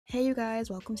Hey you guys,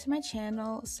 welcome to my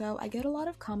channel. So I get a lot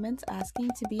of comments asking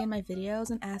to be in my videos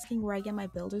and asking where I get my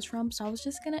builders from, so I was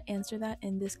just gonna answer that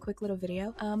in this quick little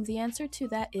video. The answer to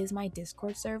that is my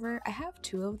Discord server. I have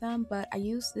two of them, but I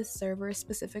use this server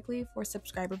specifically for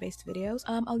subscriber-based videos.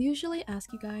 I'll usually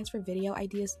ask you guys for video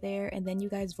ideas there, and then you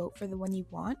guys vote for the one you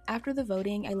want. After the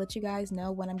voting, I let you guys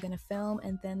know when I'm gonna film,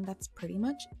 and then that's pretty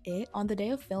much it. On the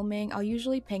day of filming, I'll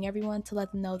usually ping everyone to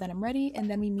let them know that I'm ready,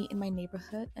 and then we meet in my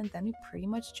neighborhood, and then we pretty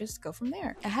much just go from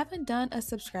there. I haven't done a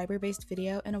subscriber-based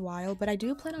video in a while, but I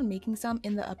do plan on making some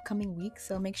in the upcoming week,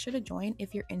 so make sure to join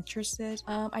if you're interested.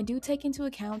 I do take into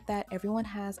account that everyone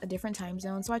has a different time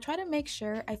zone, so I try to make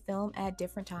sure I film at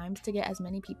different times to get as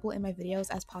many people in my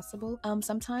videos as possible.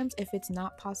 Sometimes if it's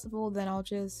not possible, then I'll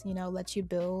just, let you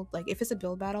build. Like if it's a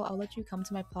build battle, I'll let you come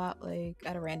to my plot like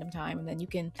at a random time, and then you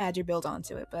can add your build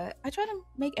onto it. But I try to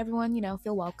make everyone,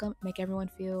 feel welcome, make everyone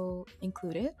feel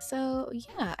included. So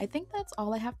yeah, I think that's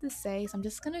all I have to say, so I'm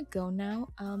just gonna go now.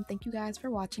 Thank you guys for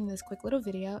watching this quick little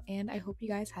video, and I hope you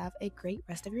guys have a great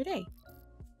rest of your day.